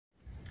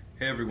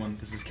Hey everyone,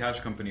 this is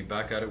Cash Company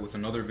back at it with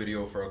another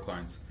video for our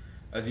clients.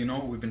 As you know,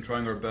 we've been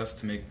trying our best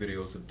to make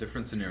videos of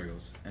different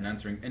scenarios and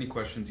answering any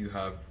questions you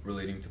have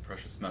relating to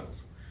precious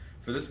metals.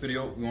 For this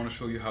video, we want to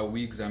show you how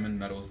we examine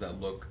metals that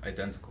look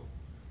identical.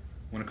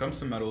 When it comes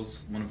to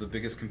metals, one of the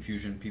biggest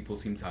confusion people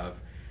seem to have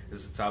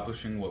is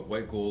establishing what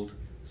white gold,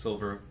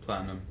 silver,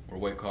 platinum, or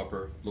white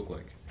copper look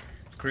like.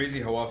 It's crazy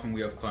how often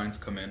we have clients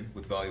come in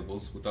with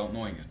valuables without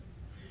knowing it.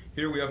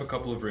 Here we have a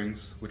couple of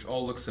rings which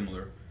all look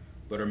similar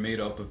but are made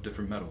up of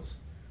different metals.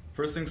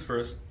 First things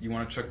first, you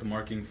want to check the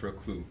marking for a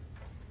clue.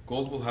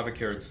 Gold will have a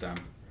carat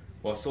stamp,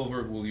 while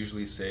silver will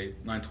usually say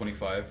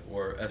 925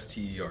 or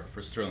STER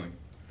for sterling.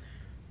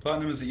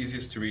 Platinum is the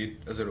easiest to read,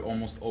 as it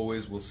almost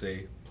always will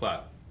say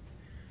plat.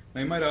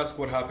 Now you might ask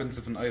what happens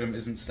if an item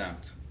isn't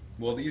stamped.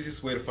 Well, the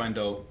easiest way to find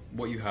out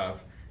what you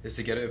have is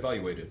to get it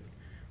evaluated.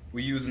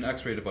 We use an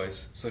X-ray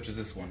device, such as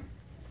this one,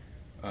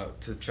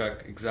 to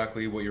check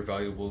exactly what your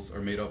valuables are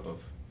made up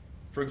of.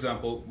 For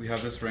example, we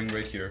have this ring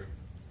right here,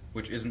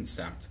 which isn't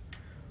stamped.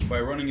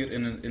 By running it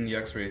in the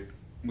X-ray,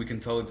 we can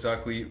tell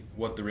exactly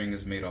what the ring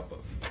is made up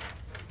of.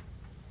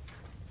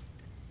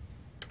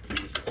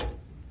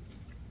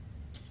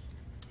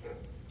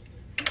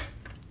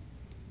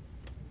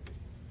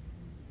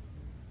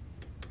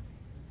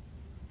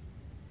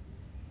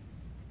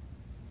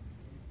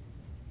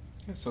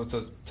 Okay, so it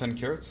says 10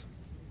 carats,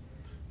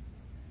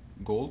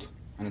 gold,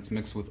 and it's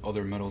mixed with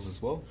other metals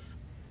as well.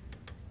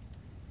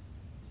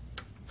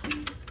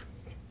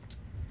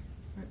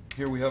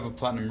 Here we have a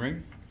platinum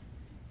ring.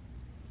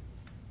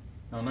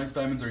 Now, nice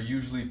diamonds are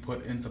usually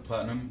put into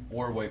platinum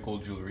or white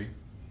gold jewelry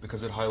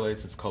because it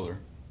highlights its color.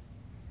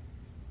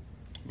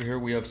 Over here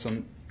we have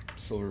some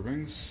silver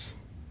rings.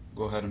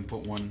 Go ahead and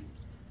put one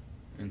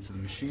into the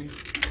machine.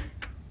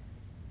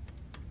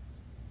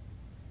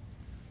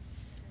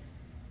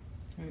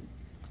 Okay. You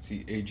can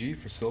see AG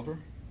for silver.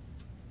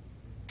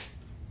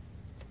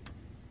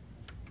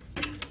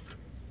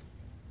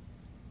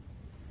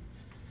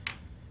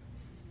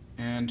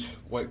 And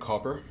white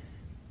copper.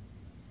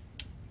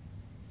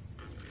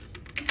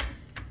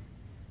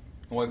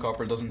 White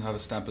copper doesn't have a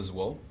stamp as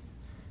well.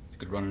 You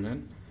could run it in.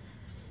 You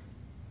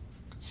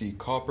can see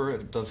copper,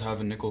 it does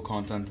have a nickel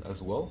content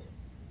as well.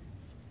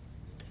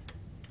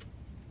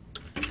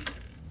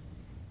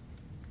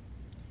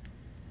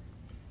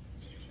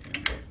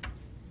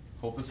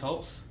 Hope this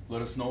helps.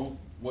 Let us know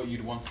what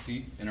you'd want to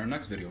see in our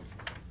next video.